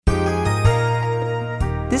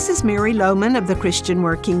This is Mary Lohman of the Christian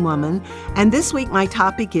Working Woman, and this week my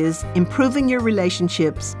topic is Improving Your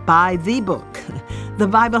Relationships by the Book. The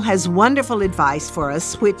Bible has wonderful advice for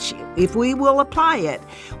us, which, if we will apply it,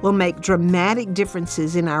 will make dramatic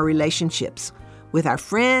differences in our relationships with our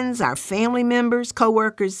friends, our family members,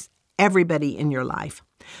 co-workers, everybody in your life.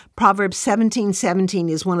 Proverbs 17:17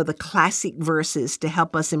 is one of the classic verses to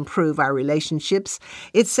help us improve our relationships.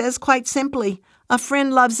 It says quite simply, "A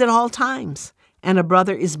friend loves at all times, and a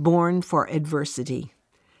brother is born for adversity."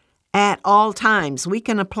 At all times, we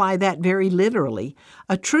can apply that very literally.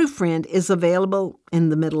 A true friend is available in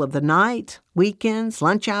the middle of the night, weekends,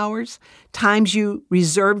 lunch hours, times you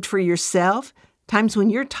reserved for yourself, times when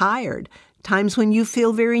you're tired, times when you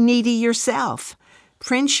feel very needy yourself.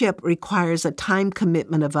 Friendship requires a time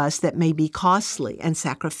commitment of us that may be costly and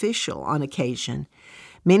sacrificial on occasion.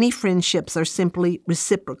 Many friendships are simply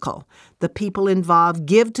reciprocal. The people involved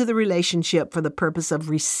give to the relationship for the purpose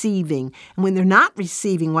of receiving, and when they're not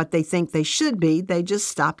receiving what they think they should be, they just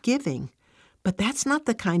stop giving. But that's not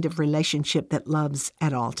the kind of relationship that loves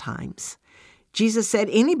at all times. Jesus said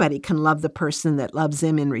anybody can love the person that loves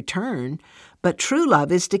them in return, but true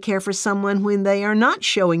love is to care for someone when they are not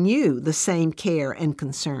showing you the same care and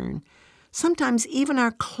concern. Sometimes even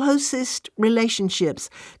our closest relationships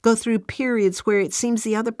go through periods where it seems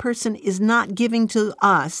the other person is not giving to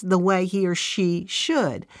us the way he or she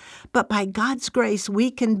should. But by God's grace,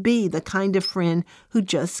 we can be the kind of friend who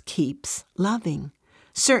just keeps loving.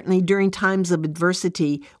 Certainly during times of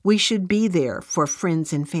adversity, we should be there for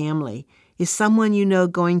friends and family. Is someone you know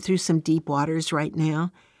going through some deep waters right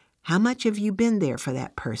now? How much have you been there for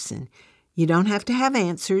that person? You don't have to have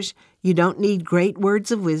answers. You don't need great words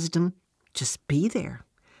of wisdom. Just be there.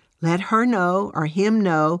 Let her know or him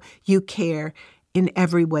know you care in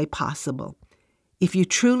every way possible. If you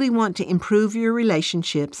truly want to improve your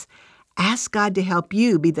relationships, ask God to help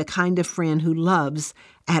you be the kind of friend who loves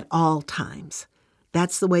at all times.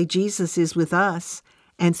 That's the way Jesus is with us,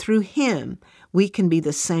 and through him, we can be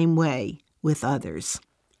the same way with others.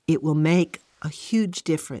 It will make a huge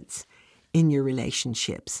difference in your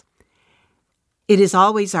relationships. It is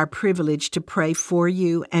always our privilege to pray for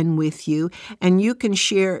you and with you, and you can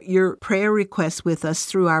share your prayer requests with us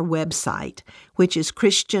through our website, which is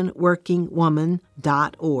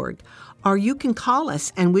christianworkingwoman.org. Or you can call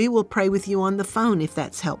us, and we will pray with you on the phone if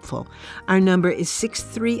that's helpful. Our number is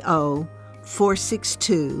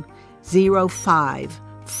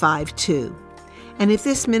 630-462-0552. And if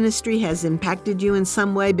this ministry has impacted you in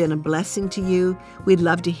some way, been a blessing to you, we'd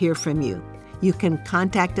love to hear from you. You can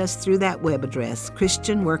contact us through that web address,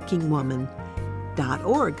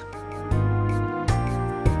 christianworkingwoman.org.